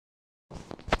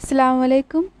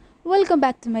Assalamualaikum. Welcome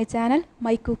back to my channel,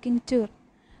 My Cooking Tour.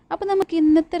 അപ്പോൾ നമുക്ക്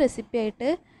ഇന്നത്തെ റെസിപ്പി ആയിട്ട്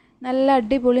നല്ല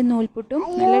അടിപൊളി നൂൽപുട്ടും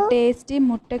നല്ല ടേസ്റ്റി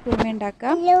മുട്ട കുറുമ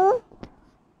ഉണ്ടാക്കാം.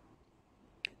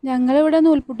 ഞങ്ങൾ ഇവിടെ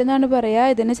നൂൽപുട്ട് എന്നാണ് പറയുക.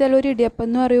 ഇതിനെ ചിലർ ഇടിയപ്പം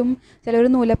എന്ന് പറയും, ചിലർ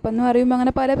നൂലപ്പം എന്ന് പറയും,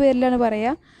 അങ്ങനെ പല പേരിലാണ്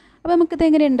പറയുക. അപ്പോൾ നമുക്കിത്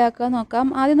എങ്ങനെ ഉണ്ടാക്കാൻ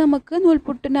നോക്കാം. ആദ്യം നമുക്ക്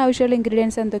നൂൽപുട്ടിന് ആവശ്യമുള്ള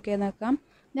ഇൻഗ്രീഡിയൻസ് എന്തൊക്കെയാണെന്ന് നോക്കാം.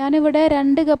 ഞാനിവിടെ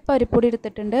 2 കപ്പ് അരിപ്പൊടി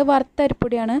എടുത്തിട്ടുണ്ട്. വറുത്ത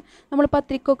അരിപ്പൊടിയാണ്. നമ്മൾ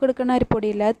പത്തിരിക്കൊക്കെ എടുക്കുന്ന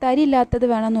അരിപ്പൊടിയില്ല, തരി ഇല്ലാത്തത്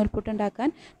വേണം നൂൽപുട്ട് ഉണ്ടാക്കാൻ.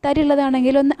 തരി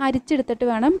ഉള്ളതാണെങ്കിൽ ഒന്ന് അരിച്ചെടുത്തിട്ട്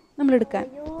വേണം നമ്മൾ എടുക്കാൻ.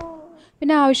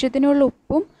 പിന്നെ ആവശ്യത്തിനുള്ള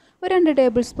ഉപ്പും ഒരു 2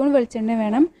 ടേബിൾ സ്പൂൺ വെളിച്ചെണ്ണ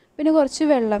വേണം. പിന്നെ കുറച്ച്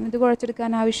വെള്ളം, ഇത്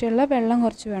കുഴച്ചെടുക്കാൻ ആവശ്യമുള്ള വെള്ളം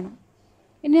കുറച്ച് വേണം.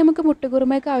 ഇനി നമുക്ക്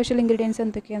മുട്ടക്കുറുമയ്ക്ക് ആവശ്യമുള്ള ഇൻഗ്രീഡിയൻസ്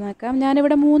എന്തൊക്കെയാണെന്ന് നോക്കാം.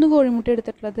 ഞാനിവിടെ 3 കോഴിമുട്ട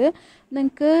എടുത്തിട്ടുള്ളത്.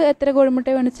 നിങ്ങൾക്ക് എത്ര കോഴിമുട്ട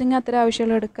വേണിച്ചെങ്കിൽ അത്ര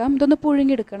ആവശ്യമുള്ള എടുക്കാം. ഇതൊന്ന്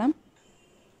പുഴുങ്ങിയെടുക്കണം.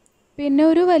 പിന്നെ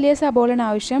ഒരു വലിയ സബോളയാണ്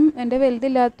ആവശ്യം. എൻ്റെ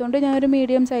വലുതില്ലാത്തതുകൊണ്ട് ഞാനൊരു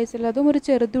മീഡിയം സൈസുള്ളതും ഒരു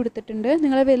ചെറുതും എടുത്തിട്ടുണ്ട്.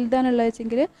 നിങ്ങളെ വലുതാണുള്ളത്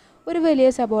വെച്ചെങ്കിൽ ഒരു വലിയ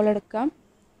സബോള എടുക്കാം.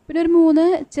 പിന്നെ ഒരു 3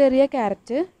 ചെറിയ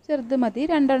ക്യാരറ്റ്, ചെറുത് മതി.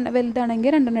 2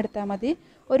 വലുതാണെങ്കിൽ 2 എടുത്താൽ മതി.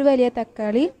 ഒരു വലിയ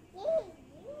തക്കാളി,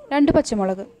 2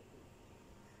 പച്ചമുളക്.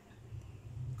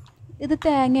 ഇത്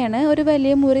തേങ്ങയാണ്. ഒരു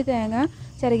വലിയ മുറി തേങ്ങ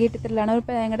ചിരകിയിട്ടിട്ടുള്ളതാണ്. ഒരു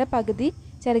തേങ്ങയുടെ പകുതി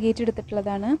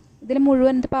ചിരകിയിട്ടെടുത്തിട്ടുള്ളതാണ്. ഇതിൽ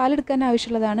മുഴുവൻ പാലെടുക്കാൻ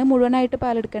ആവശ്യമുള്ളതാണ്. മുഴുവനായിട്ട്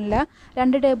പാലെടുക്കണില്ല.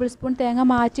 2 ടേബിൾ സ്പൂൺ തേങ്ങ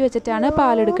മാറ്റി വെച്ചിട്ടാണ്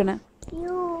പാലെടുക്കുന്നത്.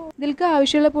 ഇതിലേക്ക്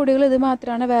ആവശ്യമുള്ള പൊടികൾ ഇത്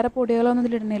മാത്രമാണ്, വേറെ പൊടികളൊന്നും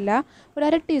ഇതിലിടുന്നില്ല. ഒരു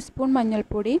 1/2 ടീസ്പൂൺ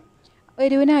മഞ്ഞൾപ്പൊടി,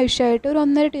 എരിവിന് ആവശ്യമായിട്ട് ഒരു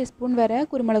 1.5 ടീസ്പൂൺ വരെ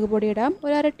കുരുമുളക് പൊടി ഇടാം.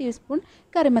 ഒരു 1/2 ടീസ്പൂൺ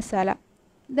കറി മസാല.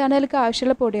 ഇതാണ് ഇതിലേക്ക്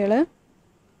ആവശ്യമുള്ള പൊടികൾ.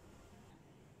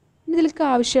 ഇതിലേക്ക്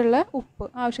ആവശ്യമുള്ള ഉപ്പ്,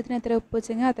 ആവശ്യത്തിന് എത്ര ഉപ്പ്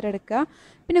വെച്ചെങ്കിൽ അത്ര എടുക്കുക.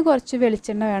 പിന്നെ കുറച്ച്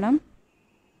വെളിച്ചെണ്ണ വേണം.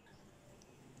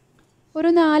 ഒരു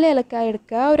 4 ഏലക്കായ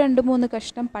എടുക്കുക. ഒരു 2-3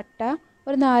 കഷ്ണം പട്ട,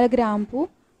 ഒരു 4 ഗ്രാമ്പൂ,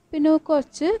 പിന്നെ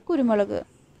കുറച്ച് കുരുമുളക്,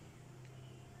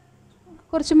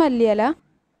 കുറച്ച് മല്ലിയില.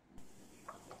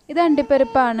 ഇത്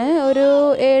അണ്ടിപ്പരിപ്പാണ്. ഒരു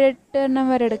 7-8 എണ്ണം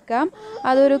വരെ എടുക്കാം.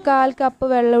 അതൊരു 1/4 കപ്പ്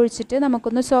വെള്ളം ഒഴിച്ചിട്ട്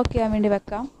നമുക്കൊന്ന് സോക്ക് ചെയ്യാൻ വേണ്ടി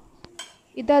വെക്കാം.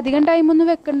 ഇത് അധികം ടൈമൊന്നും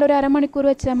വെക്കേണ്ട, ഒരു അരമണിക്കൂർ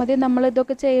വെച്ചാൽ മതി. നമ്മൾ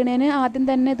ഇതൊക്കെ ചെയ്യണേന് ആദ്യം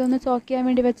തന്നെ ഇതൊന്ന് സോക്ക് ചെയ്യാൻ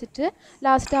വേണ്ടി വെച്ചിട്ട്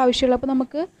ലാസ്റ്റ് ആവശ്യമുള്ളപ്പോൾ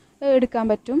നമുക്ക് എടുക്കാൻ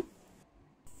പറ്റും.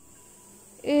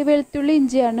 വെളുത്തുള്ളി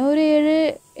ഇഞ്ചിയാണ്. ഒരു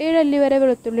 7 അല്ലി വരെ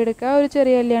വെളുത്തുള്ളി എടുക്കുക. ഒരു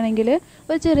ചെറിയ അല്ലിയാണെങ്കിൽ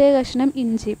ഒരു ചെറിയ കഷ്ണം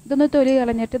ഇഞ്ചി. ഇതൊന്ന് തൊലി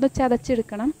കളഞ്ഞിട്ട് ഒന്ന്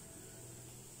ചതച്ചെടുക്കണം.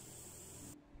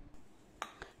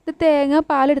 ഇത് തേങ്ങ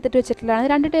പാലെടുത്തിട്ട് വെച്ചിട്ടുള്ളതാണ്.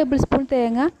 2 ടേബിൾ സ്പൂൺ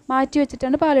തേങ്ങ മാറ്റി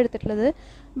വെച്ചിട്ടാണ് പാലെടുത്തിട്ടുള്ളത്.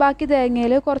 ബാക്കി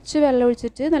തേങ്ങയിൽ കുറച്ച് വെള്ളം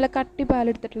ഒഴിച്ചിട്ട് നല്ല കട്ടി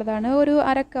പാലെടുത്തിട്ടുള്ളതാണ്. ഒരു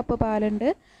 1/2 കപ്പ് പാലുണ്ട്.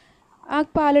 ആ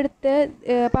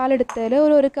പാലെടുത്തതിൽ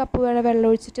ഒരു കപ്പ് വെള്ളം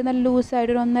ഒഴിച്ചിട്ട് നല്ല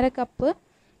ലൂസായിട്ട് ഒരു 1.5 കപ്പ്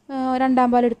 2ാം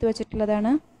പാലെടുത്ത്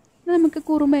വെച്ചിട്ടുള്ളതാണ്. നമുക്ക്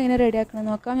കുറുമ എങ്ങനെ റെഡിയാക്കണം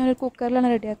നോക്കാം. ഞാനൊരു കുക്കറിലാണ്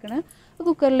റെഡിയാക്കുന്നത്.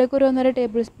 കുക്കറിലേക്ക് ഒരു 1.5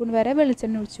 ടേബിൾ സ്പൂൺ വരെ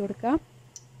വെളിച്ചെണ്ണ ഒഴിച്ച് കൊടുക്കാം.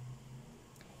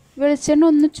 വെളിച്ചെണ്ണ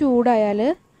ഒന്ന് ചൂടായാൽ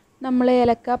നമ്മൾ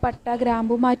ഏലക്ക, പട്ട,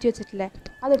 ഗ്രാമ്പൂ മാറ്റി വെച്ചിട്ടില്ലേ,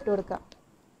 അതിട്ട് കൊടുക്കാം.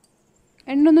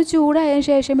 എണ്ണ ഒന്ന് ചൂടായതിന്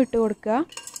ശേഷം ഇട്ട് കൊടുക്കുക.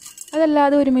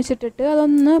 അതല്ലാതെ ഒരുമിച്ചിട്ടിട്ട്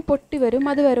അതൊന്ന് പൊട്ടി വരും,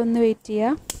 അതുവരെ ഒന്ന് വെയിറ്റ്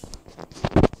ചെയ്യുക.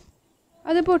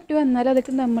 അത് പൊട്ടി വന്നാൽ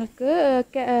അതിലേക്ക് നമ്മൾക്ക്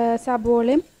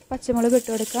സബോളയും പച്ചമുളക് ഇട്ട്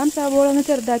കൊടുക്കാം. സബോള ഒന്ന്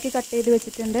ചെറുതാക്കി കട്ട് ചെയ്ത്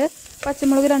വെച്ചിട്ടുണ്ട്.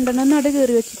 പച്ചമുളക് 2 നടു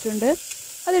കീറി വെച്ചിട്ടുണ്ട്.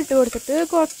 അതിട്ട് കൊടുത്തിട്ട്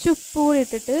കുറച്ച് ഉപ്പ് കൂടി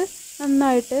ഇട്ടിട്ട്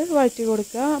നന്നായിട്ട് വഴറ്റി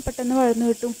കൊടുക്കുക. പെട്ടെന്ന് വഴന്ന്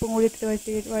കിട്ടും. ഉപ്പും കൂടി ഇട്ടിട്ട്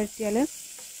വഴറ്റിയാൽ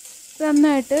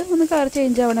നന്നായിട്ട് ഒന്ന് കളർ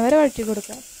ചേഞ്ച് ആവണ വരെ വഴറ്റി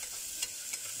കൊടുക്കുക.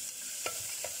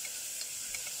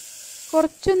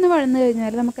 കുറച്ചൊന്ന് വഴന്ന്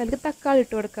കഴിഞ്ഞാൽ നമുക്ക് അതിലേക്ക് തക്കാളി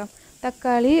ഇട്ട് കൊടുക്കാം.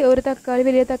 ഒരു തക്കാളി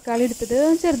വലിയ തക്കാളി എടുത്തത്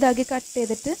ചെറുതാക്കി കട്ട്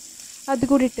ചെയ്തിട്ട് അത്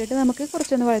കൂടി ഇട്ടിട്ട് നമുക്ക്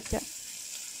കുറച്ചൊന്ന് വഴറ്റാം.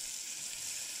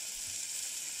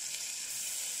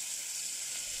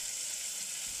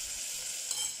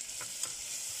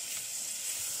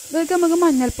 ഇതൊക്കെ നമുക്ക്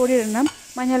മഞ്ഞൾപ്പൊടി ഇടണം.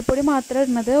 മഞ്ഞൾപ്പൊടി മാത്രം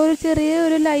ഇടുന്നത്. ഒരു ചെറിയ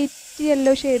ലൈറ്റ്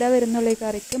യെല്ലോ ഷെയ്ഡാണ് വരുന്നുള്ള ഈ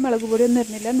കറിക്ക്. മുളക് പൊടി ഒന്നും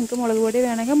ഇടുന്നില്ല. നിങ്ങൾക്ക് മുളക് പൊടി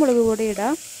വേണമെങ്കിൽ മുളക് പൊടി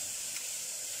ഇടാം.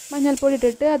 മഞ്ഞൾപ്പൊടി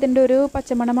ഇട്ടിട്ട് അതിൻ്റെ ഒരു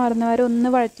പച്ചമണം മാറുന്ന വരെ ഒന്ന്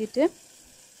വഴറ്റിയിട്ട്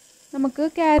നമുക്ക്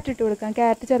ക്യാരറ്റ് ഇട്ട് കൊടുക്കാം.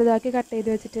 ക്യാരറ്റ് ചെറുതാക്കി കട്ട് ചെയ്ത്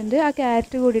വെച്ചിട്ടുണ്ട്. ആ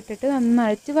ക്യാരറ്റ് കൂടി ഇട്ടിട്ട്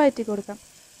നന്നായിട്ട് വഴറ്റി കൊടുക്കാം.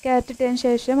 ക്യാരറ്റ് ഇട്ടതിന്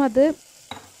ശേഷം അത്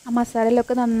ആ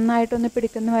മസാലയിലൊക്കെ നന്നായിട്ടൊന്ന്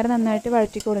പിടിക്കുന്ന വരെ നന്നായിട്ട്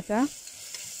വഴറ്റി കൊടുക്കുക.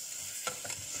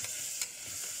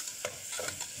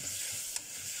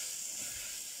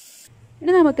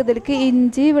 ഇനി നമുക്കിതിലേക്ക്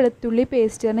ഇഞ്ചി വെളുത്തുള്ളി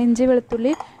പേസ്റ്റ് ആണ്. ഇഞ്ചി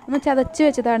വെളുത്തുള്ളി നമ്മൾ ചതച്ച്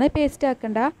വെച്ചതാണ്, പേസ്റ്റ്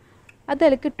ആക്കണ്ട. അത്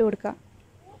അതിലേക്ക് ഇട്ട് കൊടുക്കാം.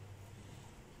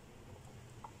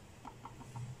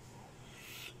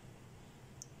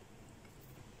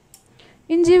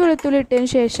 ഇഞ്ചി വെളുത്തുള്ളി ഇട്ടതിന്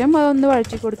ശേഷം അതൊന്ന്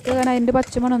വഴറ്റി കൊടുക്കുക. കാരണം അതിൻ്റെ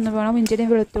പച്ചമണം ഒന്ന് വേണം. ഇഞ്ചിയുടെയും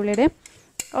വെളുത്തുള്ളിയുടെ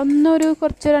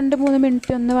കുറച്ച് 2-3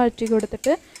 മിനിറ്റ് ഒന്ന് വഴറ്റി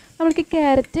കൊടുത്തിട്ട് നമ്മൾക്ക്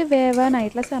ക്യാരറ്റ്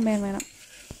വേവാനായിട്ടുള്ള സമയം വേണം.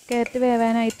 ക്യാരറ്റ്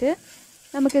വേവാനായിട്ട്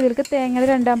നമുക്കിതിലേക്ക് തേങ്ങയുടെ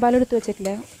 2ാം പാൽ എടുത്ത്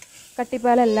വെച്ചിട്ടില്ലേ,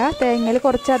 കട്ടിപ്പാലല്ല, തേങ്ങയിൽ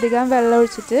കുറച്ചധികം വെള്ളം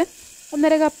ഒഴിച്ചിട്ട്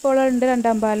 1.5 കപ്പോളം ഉണ്ട്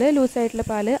 2ാം പാൽ, ലൂസായിട്ടുള്ള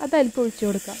പാൽ. അത് അതിലേക്ക് ഒഴിച്ചു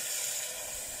കൊടുക്കാം.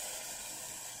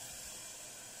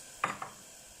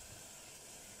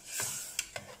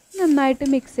 നന്നായിട്ട്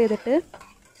മിക്സ് ചെയ്തിട്ട്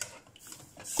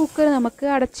കുക്കർ നമുക്ക്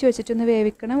അടച്ച് വെച്ചിട്ടൊന്ന്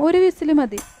വേവിക്കണം. ഒരു വിസിൽ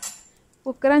മതി.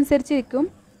 കുക്കർ അനുസരിച്ചിരിക്കും.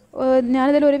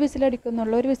 ഞാനിതിൽ ഒരു വിസിൽ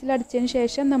അടിക്കുന്നുള്ളൂ. ഒരു വിസിൽ അടിച്ചതിന്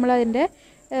ശേഷം നമ്മളതിൻ്റെ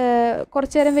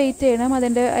കുറച്ച് നേരം വെയിറ്റ് ചെയ്യണം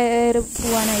അതിൻ്റെ എയർ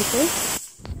പോവാനായിട്ട്.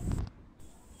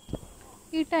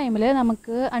 ഈ ടൈമിൽ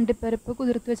നമുക്ക് അണ്ടിപ്പരിപ്പ്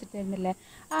കുതിർത്ത് വെച്ചിട്ടുണ്ടായിരുന്നില്ലേ,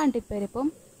 ആ അണ്ടിപ്പരിപ്പും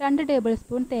 2 ടേബിൾ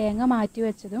സ്പൂൺ തേങ്ങ മാറ്റി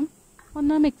വെച്ചതും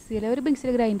ഒന്ന്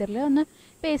മിക്സിയിൽ ഗ്രൈൻഡറിൽ ഒന്ന്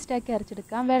പേസ്റ്റാക്കി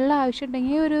അരച്ചെടുക്കാം. വെള്ളം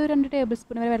ആവശ്യമുണ്ടെങ്കിൽ ഒരു 2 ടേബിൾ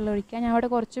സ്പൂൺ വരെ വെള്ളം ഒഴിക്കാം. ഞാൻ അവിടെ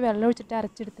കുറച്ച് വെള്ളം ഒഴിച്ചിട്ട്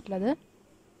അരച്ചെടുത്തിട്ടുള്ളത്.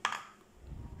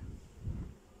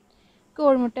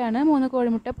 കോഴിമുട്ടയാണ്, 3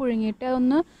 കോഴിമുട്ട പുഴുങ്ങിയിട്ട്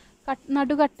അതൊന്ന്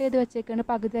നടു കട്ട് ചെയ്ത് വെച്ചേക്കാണ്,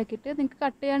 പകുതി ആക്കിയിട്ട്. നിങ്ങൾക്ക്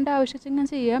കട്ട് ചെയ്യേണ്ട ആവശ്യമെങ്കിൽ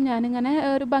ചെയ്യാം. ഞാനിങ്ങനെ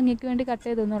ഒരു ഭംഗിക്ക് വേണ്ടി കട്ട്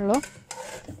ചെയ്തെന്നുള്ളൂ.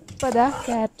 അപ്പോൾ അതാ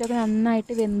ക്യാരറ്റൊക്കെ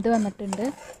നന്നായിട്ട് വെന്ത് വന്നിട്ടുണ്ട്.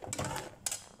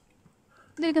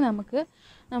 ഇതിലേക്ക് നമുക്ക്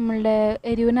നമ്മളുടെ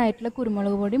എരിവിനായിട്ടുള്ള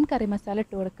കുരുമുളക് പൊടിയും കറി മസാല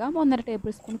ഇട്ട് കൊടുക്കാം. 1.5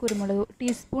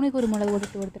 ടീസ്പൂൺ കുരുമുളക് പൊടി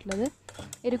ഇട്ട് കൊടുത്തിട്ടുള്ളത്.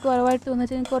 എരിവ് കുറവായിട്ട്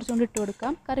തോന്നുന്നു കുറച്ചും കൂടി ഇട്ട്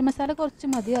കൊടുക്കാം. കറി മസാല കുറച്ച്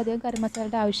മതി, അധികം കറി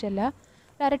മസാലയുടെ ആവശ്യമില്ല.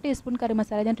 1/2 ടീസ്പൂൺ കറി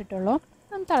മസാല ഞാൻ ഇട്ടിട്ടുള്ളൂ.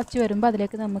 തിളച്ച് വരുമ്പോൾ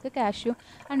അതിലേക്ക് നമുക്ക് കാഷ്യൂ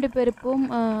അണ്ടിപ്പരിപ്പും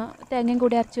തേങ്ങയും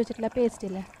കൂടി അരച്ച് വെച്ചിട്ടുള്ള പേസ്റ്റ്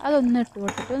ഇല്ലേ, അതൊന്ന് ഇട്ട്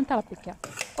കൊടുത്തിട്ട് ഒന്ന് തിളപ്പിക്കാം.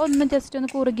 ഒന്ന് ജസ്റ്റ് ഒന്ന്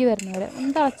കുറുകി വരുന്നവരെ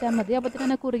ഒന്ന് തിളച്ചാൽ മതി. അപ്പോൾ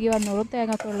തന്നെ കുറുകി വന്നോളും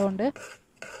തേങ്ങ ഒക്കെ ഉള്ളതുകൊണ്ട്.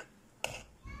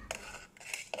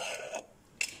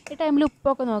 ഈ ടൈമിൽ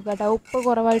ഉപ്പൊക്കെ നോക്കാം കേട്ടോ. ഉപ്പ്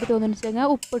കുറവായിട്ട് തോന്നുന്നു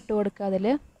വെച്ചാൽ ഉപ്പ് ഇട്ട് കൊടുക്കുക അതിൽ.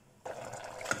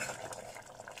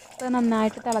 അപ്പോൾ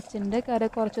നന്നായിട്ട് തിളച്ചിട്ടുണ്ട്, കറി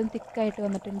കുറച്ചൊന്ന് തിക്കായിട്ട്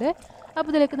വന്നിട്ടുണ്ട്.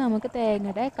 അപ്പോൾ ഇതിലേക്ക് നമുക്ക്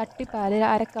തേങ്ങയുടെ കട്ടിപ്പാൽ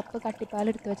 1/2 കപ്പ് കട്ടിപ്പാൽ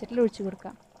എടുത്ത് വെച്ചിട്ട് ഒഴിച്ച്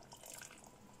കൊടുക്കാം.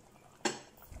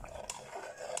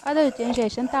 അതൊഴിച്ചതിന്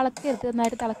ശേഷം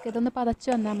നന്നായിട്ട് തിളക്കരുത്, ഒന്ന് പതച്ച്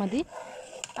വന്നാൽ മതി.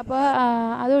 അപ്പോൾ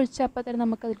അതൊഴിച്ചപ്പോൾ തന്നെ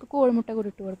നമുക്കതിലേക്ക് കോഴിമുട്ട കൂടി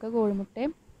ഇട്ട് കൊടുക്കുക.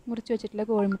 കോഴിമുട്ടയും മുറിച്ച് വെച്ചിട്ടുള്ള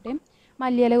കോഴിമുട്ടയും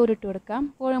മല്ലിയില കൂടി ഇട്ട് കൊടുക്കാം.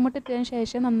 കോഴിമുട്ട ഇട്ടതിന്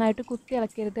ശേഷം നന്നായിട്ട് കുത്തി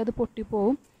ഇളക്കരുത്, അത്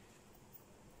പൊട്ടിപ്പോവും.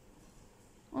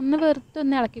 ഒന്ന്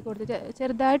വെറുത്തൊന്ന് ഇളക്കി കൊടുത്ത്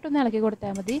ചെറുതായിട്ടൊന്ന് ഇളക്കി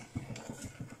കൊടുത്താൽ മതി.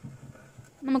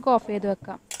 നമുക്ക് ഓഫ് ചെയ്ത്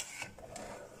വെക്കാം.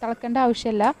 തിളക്കേണ്ട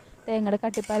ആവശ്യമില്ല. തേങ്ങയുടെ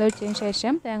കട്ടിപ്പാൽ ഒഴിച്ചതിന്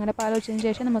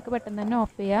ശേഷം നമുക്ക് പെട്ടെന്ന് തന്നെ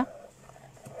ഓഫ് ചെയ്യാം.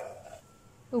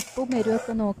 ഉപ്പും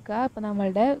എരിവൊക്കെ നോക്കുക. അപ്പോൾ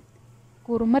നമ്മളുടെ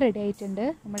കുറുമ റെഡി ആയിട്ടുണ്ട്.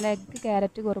 നമ്മളുടെ എഗ്ഗ്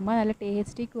ക്യാരറ്റ് കുറുമ, നല്ല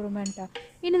ടേസ്റ്റി കുറുമ ഉണ്ടാ.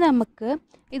 ഇനി നമുക്ക്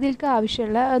ഇതിലേക്ക്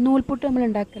ആവശ്യമുള്ള നൂൽപുട്ട് നമ്മൾ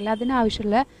ഉണ്ടാക്കില്ല,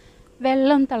 അതിനാവശ്യമുള്ള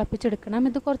വെള്ളം തിളപ്പിച്ചെടുക്കണം.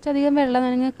 ഇത് കുറച്ചധികം വെള്ളം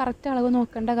നിങ്ങൾ കറക്റ്റ് അളവ്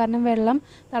നോക്കേണ്ട, കാരണം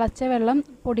തിളച്ച വെള്ളം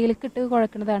പൊടിയിലേക്ക് ഇട്ട്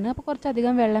കുഴക്കുന്നതാണ്. അപ്പോൾ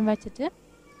കുറച്ചധികം വെള്ളം വെച്ചിട്ട്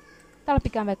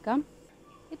തിളപ്പിക്കാൻ വെക്കാം.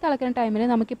 ഈ തിളക്കുന്ന ടൈമിൽ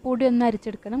നമുക്ക് പൊടി ഒന്ന്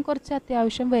അരിച്ചെടുക്കണം. കുറച്ച്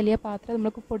അത്യാവശ്യം വലിയ പാത്രം,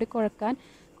 നമുക്ക് പൊടി കുഴക്കാൻ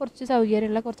കുറച്ച്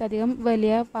സൗകര്യമുള്ള കുറച്ചധികം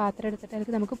വലിയ പാത്രം എടുത്തിട്ട്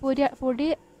അതിലേക്ക് നമുക്ക് പൊടി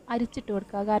അരിച്ചിട്ട്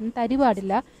കൊടുക്കുക. കാരണം തരി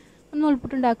പാടില്ല.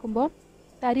 നൂൽപുട്ട് ഉണ്ടാക്കുമ്പോൾ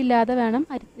തരി ഇല്ലാതെ വേണം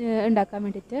ഉണ്ടാക്കാൻ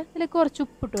വേണ്ടിയിട്ട്. ഇതിലേക്ക് കുറച്ച്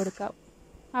ഉപ്പിട്ട് കൊടുക്കുക.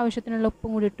 ആവശ്യത്തിനുള്ള ഉപ്പും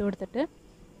കൂടി ഇട്ട് കൊടുത്തിട്ട്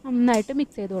നന്നായിട്ട്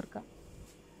മിക്സ് ചെയ്ത് കൊടുക്കാം.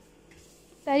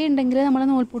 തരി ഉണ്ടെങ്കിൽ നമ്മൾ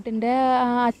നൂൽപുട്ടിൻ്റെ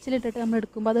അച്ചിലിട്ടിട്ട് നമ്മൾ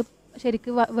എടുക്കുമ്പോൾ അത്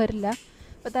ശരിക്കും വരില്ല.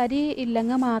 അപ്പോൾ തരി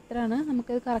ഇല്ലെങ്കിൽ മാത്രമാണ്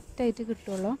നമുക്കത് കറക്റ്റായിട്ട്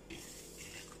കിട്ടുള്ളൂ.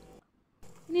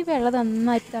 ഇനി വെള്ളം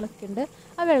നന്നായിട്ട് തിളക്കുന്നുണ്ട്.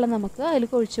 ആ വെള്ളം നമുക്ക്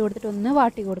അതിലേക്ക് ഒഴിച്ച് കൊടുത്തിട്ട് ഒന്ന്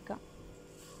വാട്ടി കൊടുക്കാം.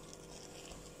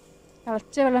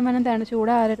 തിളച്ച വെള്ളം വേണം,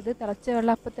 ചൂടാറരുത്. തിളച്ച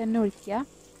വെള്ളം അപ്പം തന്നെ ഒഴിക്കുക.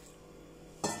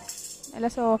 നല്ല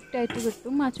സോഫ്റ്റായിട്ട്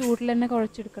കിട്ടും. ആ ചൂടിൽ തന്നെ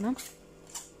കുഴച്ചെടുക്കണം.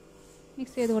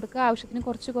 മിക്സ് ചെയ്ത് കൊടുക്കുക. ആവശ്യത്തിന്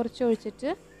കുറച്ച് ഒഴിച്ചിട്ട്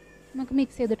നമുക്ക്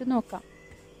മിക്സ് ചെയ്തിട്ട് നോക്കാം.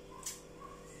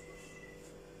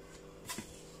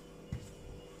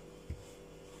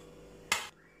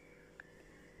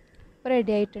 ഇപ്പോൾ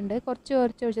റെഡി ആയിട്ടുണ്ട്. കുറച്ച്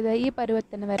ഒഴിച്ചത് ഈ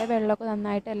പരുവത്തിന് വരെ വെള്ളമൊക്കെ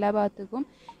നന്നായിട്ട് എല്ലാ ഭാഗത്തേക്കും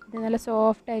ഇത് നല്ല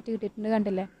സോഫ്റ്റായിട്ട് കിട്ടിയിട്ടുണ്ട്.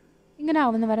 കണ്ടില്ലേ? ഇങ്ങനെ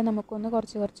ആവുന്ന വരെ നമുക്കൊന്ന്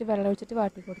കുറച്ച് വെള്ളം ഒഴിച്ചിട്ട്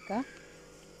വാട്ടി കൊടുക്കുക.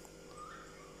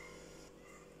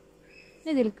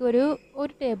 ഇതിലേക്ക് ഒരു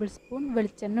ടേബിൾ സ്പൂൺ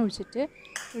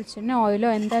വെളിച്ചെണ്ണ ഓയിലോ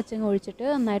എന്താ വെച്ചെങ്കിൽ ഒഴിച്ചിട്ട്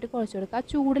നന്നായിട്ട് കുഴച്ച് കൊടുക്കുക. ആ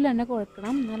ചൂടിൽ തന്നെ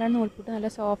കുഴക്കണം, എന്നാലാണ് നൂൽപുട്ട് നല്ല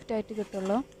സോഫ്റ്റായിട്ട്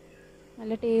കിട്ടുള്ളൂ.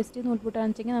 നല്ല ടേസ്റ്റി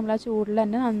നൂൽപുട്ടാണെന്ന് വെച്ചെങ്കിൽ നമ്മൾ ആ ചൂടിൽ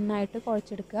തന്നെ നന്നായിട്ട്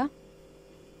കുഴച്ചെടുക്കുക.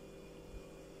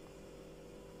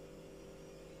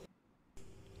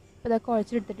 അപ്പോൾ ഇതൊക്കെ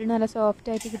കുഴച്ചെടുത്തിട്ട് നല്ല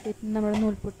സോഫ്റ്റായിട്ട് കിട്ടിയിട്ടുണ്ട് നമ്മുടെ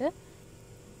നൂൽപുട്ട്.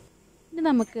 ഇനി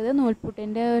നമുക്കിത്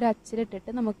നൂൽപുട്ടിൻ്റെ ഒരു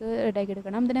അച്ചിലിട്ടിട്ട് നമുക്ക് റെഡിയാക്കി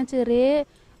എടുക്കണം. ഇതിന് ചെറിയ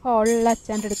ഹോളുള്ള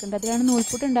അച്ചാണ്ട് എടുക്കേണ്ടത്. അതിലാണ്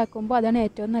നൂൽപുട്ട് ഉണ്ടാക്കുമ്പോൾ അതാണ്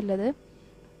ഏറ്റവും നല്ലത്.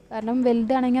 കാരണം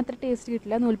വലുതാണെങ്കിൽ അത്ര ടേസ്റ്റ്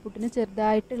കിട്ടില്ല. നൂൽപുട്ടിന്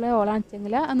ചെറുതായിട്ടുള്ള ഹോളാണെന്ന്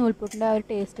വെച്ചെങ്കിൽ ആ നൂൽപുട്ടിൻ്റെ ആ ഒരു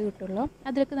ടേസ്റ്റ് കിട്ടുള്ളൂ.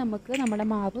 അതിലേക്ക് നമുക്ക് നമ്മുടെ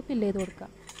മാവ് ഫില്ല് ചെയ്ത്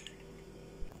കൊടുക്കാം.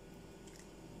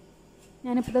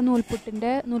 ഞാനിപ്പോൾ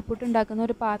നൂൽപുട്ട് ഉണ്ടാക്കുന്ന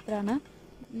ഒരു പാത്രമാണ്.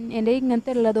 എൻ്റെ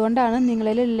ഇങ്ങനത്തെ ഉള്ളത് കൊണ്ടാണ്.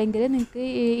 നിങ്ങളിൽ ഇല്ലെങ്കിൽ നിങ്ങൾക്ക്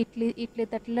ഇഡ്ഡലി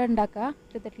തട്ടിൽ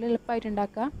എളുപ്പമായിട്ട്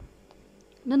ഉണ്ടാക്കാം.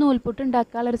 ഇത് നൂൽപുട്ട്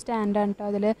ഉണ്ടാക്കാനുള്ളൊരു സ്റ്റാൻഡാണ് കേട്ടോ.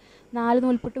 അതിൽ 4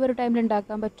 നൂൽപുട്ട് ഒരു ടൈമിൽ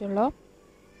ഉണ്ടാക്കാൻ പറ്റുള്ളൂ.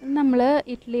 നമ്മൾ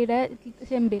ഇഡ്ഡലി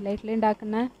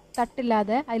ഉണ്ടാക്കുന്ന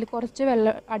തട്ടില്ലാതെ അതിൽ കുറച്ച്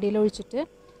വെള്ളം അടിയിൽ ഒഴിച്ചിട്ട്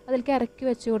അതിലേക്ക് ഇറക്കി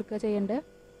വെച്ച് കൊടുക്കുക ചെയ്യേണ്ടത്.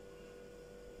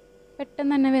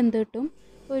 പെട്ടെന്ന് തന്നെ വെന്ത് കിട്ടും.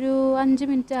 ഒരു 5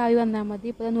 മിനിറ്റ് ആയി വന്നാൽ മതി.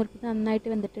 ഇപ്പോൾ നൂൽപുട്ട് നന്നായിട്ട്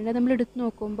വെന്തിട്ടുണ്ട്. നമ്മൾ എടുത്ത്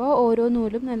നോക്കുമ്പോൾ ഓരോ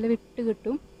നൂലും നല്ല വിട്ട്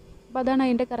കിട്ടും. അപ്പോൾ അതാണ്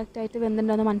അതിൻ്റെ കറക്റ്റായിട്ട്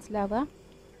വെന്തിട്ടുണ്ടെന്ന് മനസ്സിലാവുക.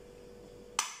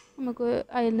 നമുക്ക്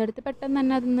അതിൽ നിന്നെടുത്ത് പെട്ടെന്ന്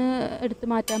തന്നെ അതിന്ന് എടുത്ത്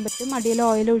മാറ്റാൻ പറ്റും. അടിയിൽ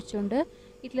ഓയിൽ ഒഴിച്ചുകൊണ്ട്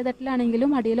ഇഡ്ഡലി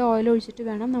തട്ടിലാണെങ്കിലും അടിയിൽ ഓയിൽ ഒഴിച്ചിട്ട്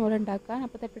വേണം നമ്മൾ ഉണ്ടാക്കാൻ.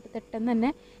 അപ്പോൾ പെട്ടെന്ന് തന്നെ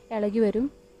ഇളകി വരും.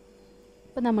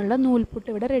 അപ്പോൾ നമ്മളുടെ നൂൽപുട്ട്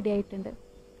ഇവിടെ റെഡി ആയിട്ടുണ്ട്.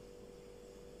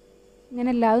 ഇങ്ങനെ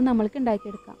എല്ലാതും നമ്മൾക്ക്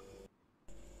ഉണ്ടാക്കിയെടുക്കാം.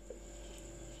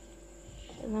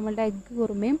 നമ്മളുടെ എഗ്ഗ്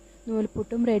കുറുമയും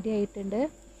നൂൽപുട്ടും റെഡി ആയിട്ടുണ്ട്.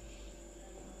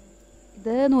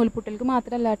 ഇത് നൂൽപുട്ടിലേക്ക്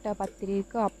മാത്രമല്ല കേട്ടോ,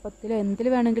 പത്തിരിക്കോ അപ്പത്തിലോ എന്തിൽ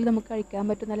വേണമെങ്കിലും നമുക്ക് കഴിക്കാൻ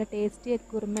പറ്റും. നല്ല ടേസ്റ്റി എഗ്ഗ്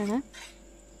കുറുമയാണ്.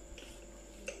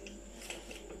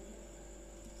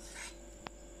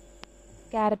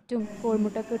 ക്യാരറ്റും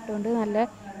കോഴിമുട്ടൊക്കെ ഇട്ടുകൊണ്ട് നല്ല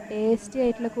ടേസ്റ്റി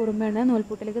ആയിട്ടുള്ള കുറുമയാണ്.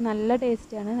 നൂൽപുട്ടിലേക്ക് നല്ല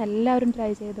ടേസ്റ്റിയാണ്. എല്ലാവരും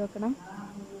ട്രൈ ചെയ്ത് നോക്കണം.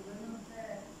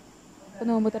 ഇപ്പോൾ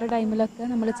നോമ്പുതുറ ടൈമിലൊക്കെ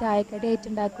നമ്മൾ ചായക്കടി ആയിട്ട്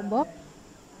ഉണ്ടാക്കുമ്പോൾ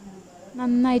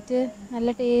നന്നായിട്ട്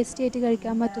നല്ല ടേസ്റ്റി ആയിട്ട്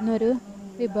കഴിക്കാൻ പറ്റുന്ന ഒരു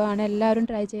വിഭവമാണ്. എല്ലാവരും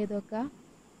ട്രൈ ചെയ്ത് നോക്കുക.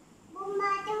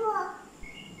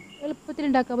 എളുപ്പത്തിൽ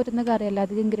ഉണ്ടാക്കാൻ പറ്റുന്ന കറിയല്ല,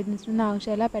 അധികം ഇൻഗ്രീഡിയൻസിനൊന്നും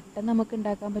ആവശ്യമില്ല. പെട്ടെന്ന് നമുക്ക്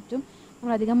ഉണ്ടാക്കാൻ പറ്റും.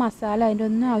 നമ്മളധികം മസാല അതിൻ്റെ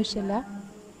ഒന്നും ആവശ്യമില്ല.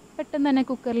 പെട്ടെന്ന് തന്നെ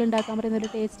കുക്കറിൽ ഉണ്ടാക്കാൻ പറ്റുന്ന ഒരു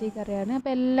ടേസ്റ്റി കറിയാണ്.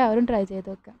 അപ്പോൾ എല്ലാവരും ട്രൈ ചെയ്ത്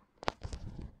നോക്കുക.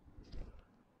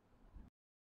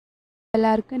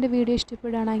 എല്ലാവർക്കും എൻ്റെ വീഡിയോ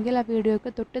ഇഷ്ടപ്പെടുകയാണെങ്കിൽ ആ വീഡിയോക്ക്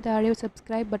തൊട്ട് താഴെ ഒരു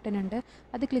സബ്സ്ക്രൈബ് ബട്ടൺ ഉണ്ട്.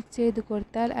 അത് ക്ലിക്ക് ചെയ്ത്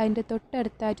കൊടുത്താൽ അതിൻ്റെ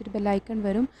തൊട്ടടുത്തായിട്ടൊരു ബെല്ലൈക്കൺ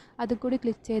വരും. അതുകൂടി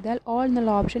ക്ലിക്ക് ചെയ്താൽ ഓൾ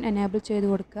എന്നുള്ള ഓപ്ഷൻ എനേബിൾ ചെയ്ത്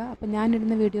കൊടുക്കുക. അപ്പോൾ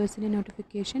ഞാനിടുന്ന വീഡിയോസിൻ്റെ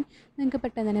നോട്ടിഫിക്കേഷൻ നിങ്ങൾക്ക്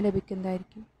പെട്ടെന്ന് തന്നെ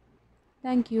ലഭിക്കുന്നതായിരിക്കും.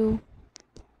 Thank you.